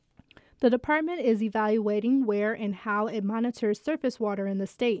The department is evaluating where and how it monitors surface water in the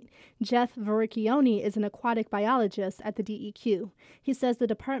state. Jeff Vericchione is an aquatic biologist at the DEQ. He says the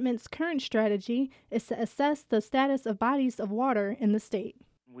department's current strategy is to assess the status of bodies of water in the state.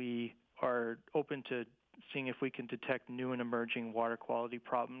 We are open to seeing if we can detect new and emerging water quality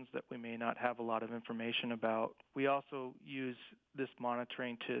problems that we may not have a lot of information about. We also use this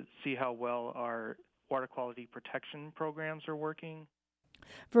monitoring to see how well our water quality protection programs are working.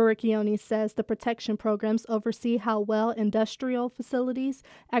 Vericchione says the protection programs oversee how well industrial facilities,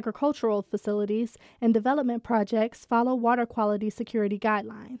 agricultural facilities, and development projects follow water quality security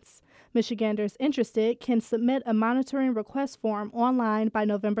guidelines. Michiganders interested can submit a monitoring request form online by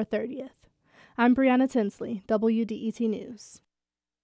November 30th. I'm Brianna Tinsley, WDET News.